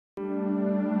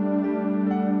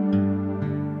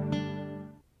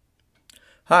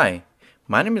Hi,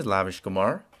 my name is Lavish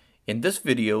Kumar. In this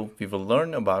video, we will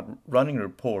learn about running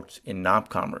reports in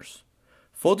nopCommerce.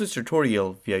 For this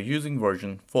tutorial, we are using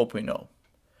version 4.0.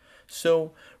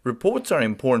 So, reports are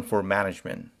important for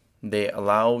management. They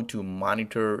allow to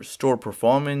monitor store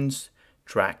performance,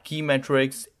 track key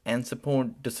metrics, and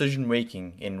support decision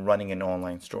making in running an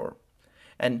online store.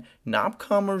 And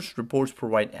nopCommerce reports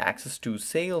provide access to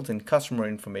sales and customer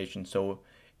information, so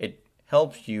it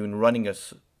helps you in running a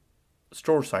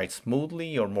store site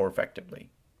smoothly or more effectively.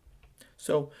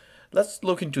 So let's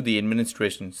look into the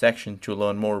administration section to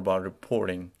learn more about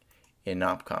reporting in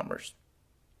nopCommerce.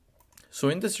 So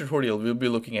in this tutorial, we'll be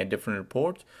looking at different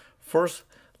reports. First,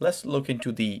 let's look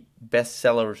into the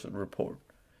Bestsellers Report.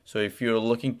 So if you're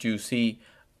looking to see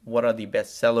what are the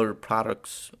bestseller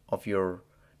products of your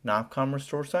nopCommerce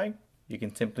store site, you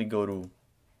can simply go to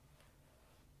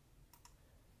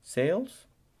Sales,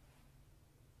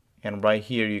 and right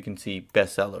here you can see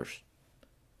bestsellers,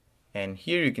 and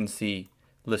here you can see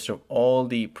list of all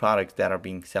the products that are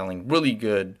being selling really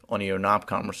good on your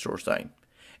nopCommerce store site.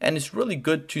 And it's really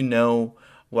good to know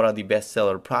what are the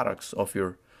bestseller products of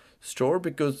your store,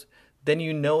 because then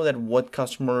you know that what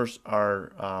customers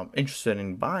are interested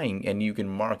in buying, and you can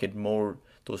market more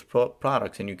those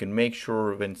products, and you can make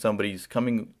sure when somebody's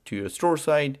coming to your store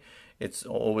site, it's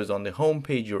always on the home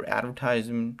page, your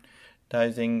advertising,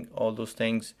 all those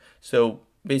things. So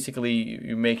basically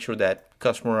you make sure that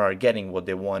customers are getting what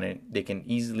they want, and they can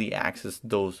easily access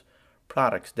those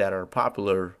products that are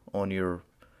popular on your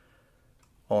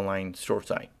online store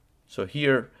site. So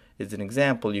here is an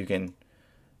example. You can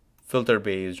filter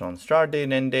based on start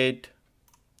date, end date,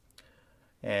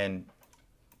 and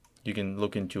you can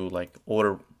look into like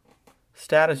order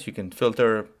status. You can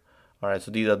filter. All right,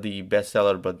 so these are the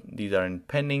bestseller, but these are in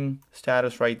pending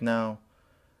status right now.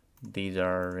 These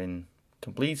are in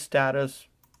complete status,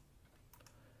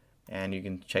 and you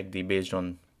can check the based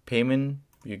on payment.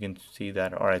 You can see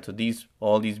that, all right, so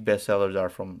all these bestsellers are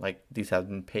from, like, these have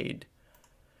been paid.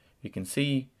 You can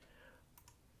see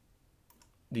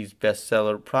these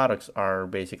bestseller products are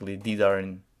basically, these are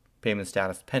in payment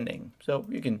status pending. So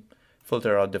you can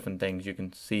filter out different things. You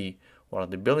can see what are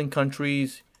the billing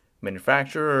countries,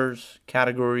 manufacturers,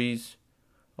 categories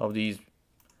of these,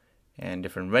 and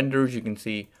different vendors. You can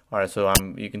see, all right, so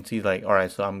you can see like, all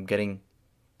right, so I'm getting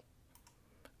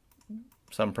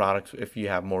some products. If you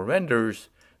have more vendors,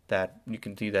 that you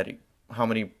can see that how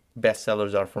many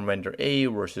bestsellers are from vendor A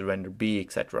versus vendor B,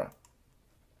 etc.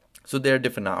 So there are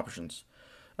different options.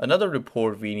 Another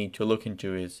report we need to look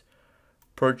into is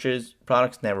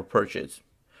products never purchased.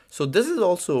 So this is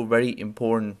also a very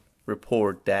important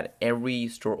report that every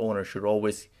store owner should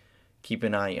always keep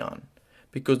an eye on,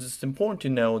 because it's important to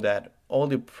know that all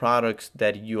the products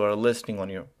that you are listing on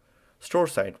your store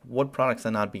site, what products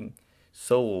are not being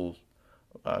sold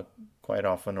quite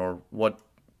often, or what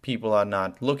people are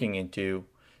not looking into.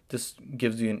 This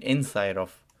gives you an insight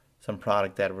of some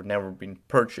product that would never been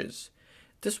purchased.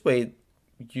 This way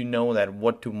you know that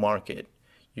what to market.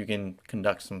 You can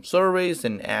conduct some surveys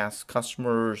and ask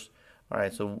customers, all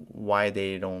right, so why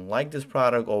they don't like this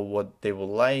product or what they will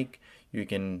like. You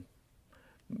can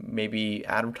maybe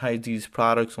advertise these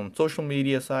products on social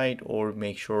media site, or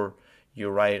make sure you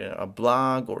write a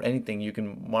blog or anything. You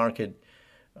can market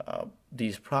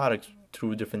these products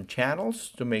through different channels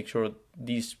to make sure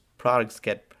these products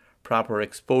get proper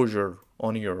exposure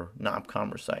on your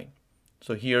nopCommerce site.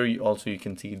 So here you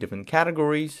can see different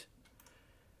categories,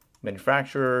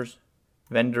 manufacturers,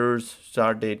 vendors,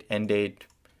 start date, end date.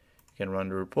 You can run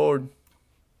the report,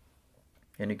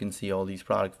 and you can see all these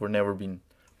products were never been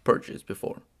purchased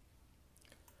before.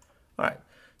 All right,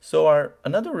 so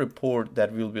another report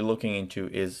that we'll be looking into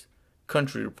is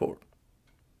country report.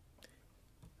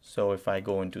 So if I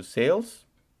go into sales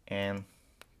and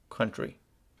country,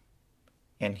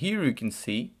 and here you can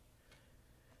see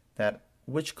that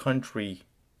which country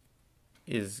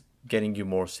is getting you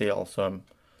more sales. So I'm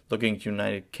looking at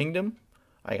United Kingdom.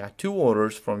 I got 2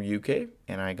 orders from UK,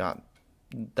 and I got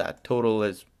that total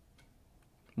is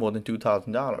more than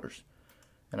 $2,000.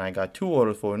 And I got 2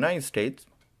 orders for United States,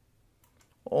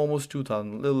 almost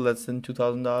 $2,000, a little less than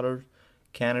 $2,000.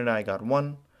 Canada, I got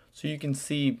 1. So you can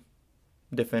see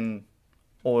different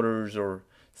orders, or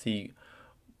see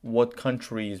what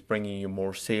country is bringing you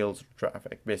more sales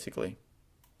traffic. Basically,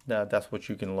 that's what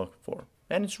you can look for.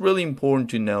 And it's really important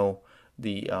to know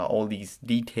all these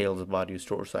details about your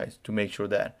store sites, to make sure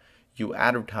that you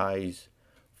advertise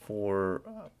for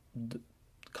the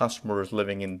customers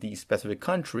living in these specific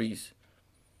countries,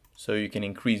 so you can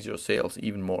increase your sales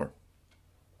even more.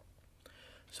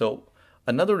 So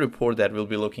another report that we'll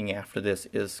be looking after this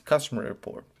is customer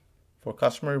report. For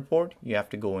customer report, you have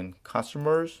to go in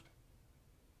customers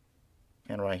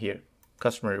and right here,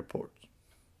 customer reports.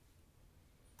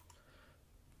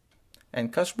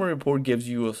 And customer report gives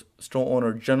you a store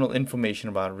owner general information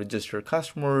about registered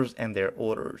customers and their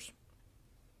orders.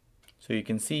 So you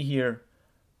can see here,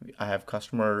 I have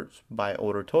customers by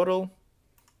order total.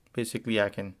 Basically, I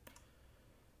can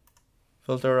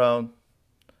filter out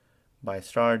by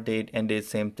start date, end date,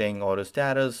 same thing, order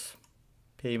status,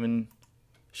 payment,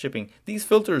 shipping. These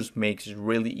filters makes it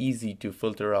really easy to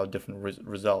filter out different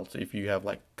results if you have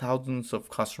like thousands of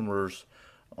customers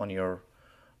on your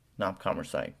nopCommerce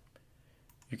site.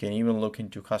 You can even look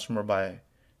into customer by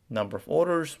number of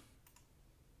orders,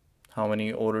 how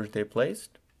many orders they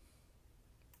placed.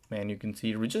 And you can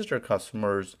see registered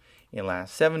customers in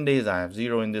last 7 days. I have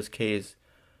 0 in this case.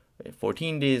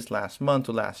 14 days, last month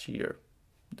to last year.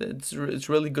 It's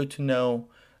really good to know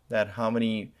that how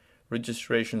many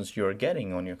registrations you're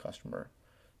getting on your customer.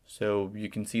 So you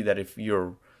can see that if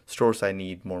your store site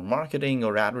need more marketing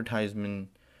or advertisement.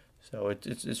 So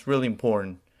it's really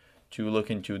important to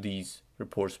look into these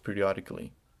reports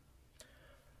periodically.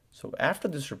 So after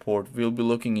this report, we'll be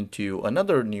looking into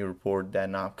another new report that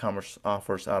nopCommerce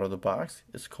offers out of the box.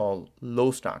 It's called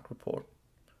low stock report.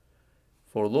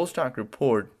 For low stock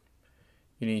report,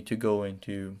 you need to go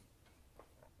into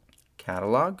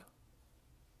catalog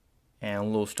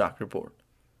and low stock report.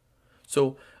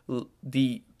 So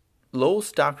the low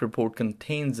stock report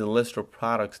contains a list of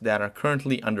products that are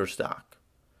currently under stock.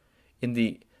 In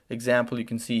the example you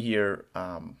can see here,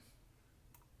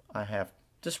 I have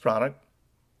this product.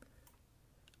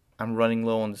 I'm running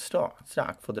low on the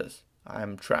stock for this.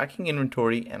 I'm tracking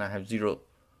inventory and I have 0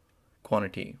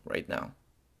 quantity right now,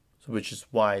 so which is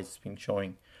why it's been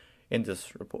showing in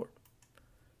this report.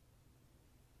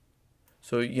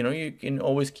 So you can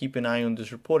always keep an eye on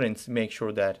this report and make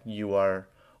sure that you are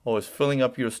always filling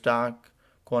up your stock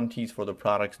quantities for the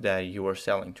products that you are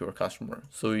selling to a customer.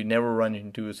 So you never run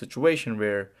into a situation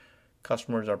where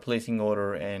customers are placing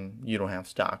order and you don't have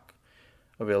stock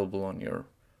available on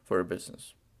for your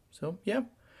business. So yeah,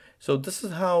 so this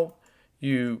is how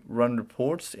you run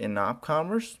reports in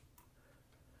nopCommerce.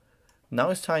 Now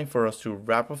it's time for us to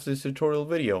wrap up this tutorial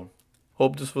video.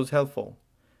 Hope this was helpful.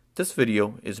 This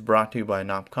video is brought to you by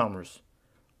nopCommerce,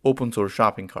 open source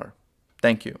shopping cart.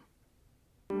 Thank you.